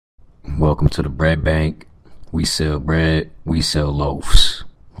Welcome to the bread bank. We sell bread, we sell loaves.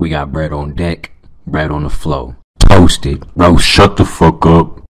 We got bread on deck, bread on the flow. Toasted. Bro, shut the fuck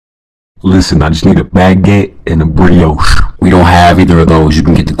up. Listen, I just need a baguette and a brioche. We don't have either of those. You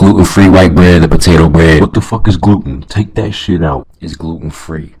can get the gluten-free white bread, the potato bread. What the fuck is gluten? Take that shit out. It's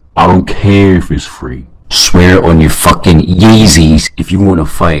gluten-free. I don't care if it's free. Swear on your fucking Yeezys. If you wanna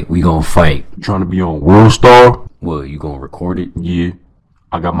fight, we gon' fight. You trying to be on World Star? What, you gonna record it? Yeah.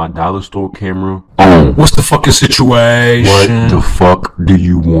 I got my dollar store camera on. What's the fucking situation? What the fuck do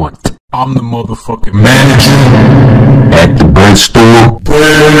you want? I'm the motherfucking manager at the bread store.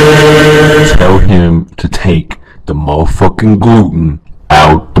 Tell him to take the motherfucking gluten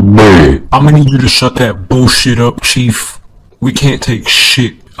out the bread. I'm gonna need you to shut that bullshit up, Chief. We can't take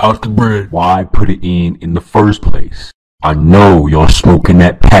shit out the bread. Why put it in the first place? I know y'all smoking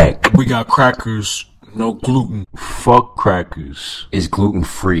that pack. We got crackers. No gluten. Fuck crackers. It's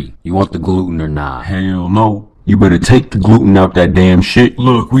gluten-free. You want the gluten or not? Hell no. You better take the gluten out that damn shit.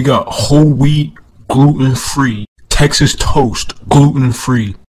 Look, we got whole wheat, gluten-free. Texas toast,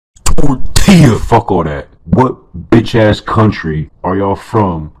 gluten-free. Tortilla. Fuck all that. What bitch-ass country are y'all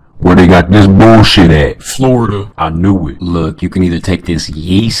from where they got this bullshit at? Florida. I knew it. Look, you can either take this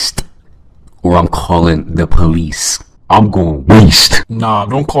yeast or I'm calling the police. I'm going waste. Nah,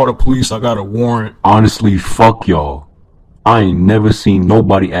 don't call the police. I got a warrant. Honestly, fuck y'all. I ain't never seen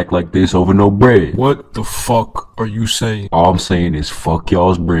nobody act like this over no bread. What the fuck are you saying? All I'm saying is fuck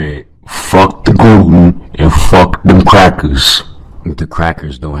y'all's bread. Fuck the gluten and fuck them crackers. The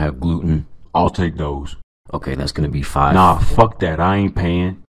crackers don't have gluten. I'll take those. Okay, that's gonna be $5. Nah, fuck that. I ain't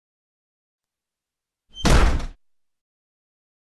paying.